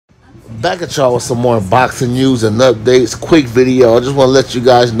Back at y'all with some more boxing news and updates. Quick video. I just want to let you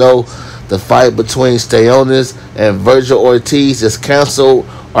guys know the fight between Stanionis and Vergil Ortiz is canceled,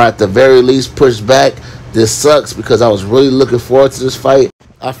 or at the very least pushed back. This sucks because I was really looking forward to this fight.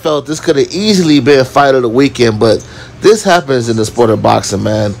 I felt this could have easily been fight of the weekend, but this happens in the sport of boxing,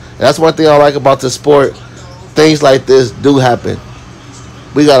 man. And that's one thing I like about this sport. Things like this do happen.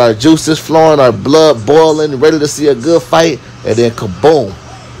 We got our juices flowing, our blood boiling, ready to see a good fight, and then kaboom,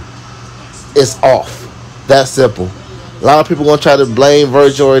 it's off. That simple. A lot of people going to try to blame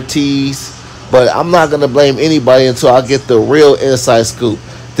Vergil Ortiz, but I'm not going to blame anybody until I get the real inside scoop.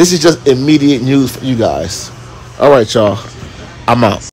 This is just immediate news for you guys. All right, y'all. I'm out.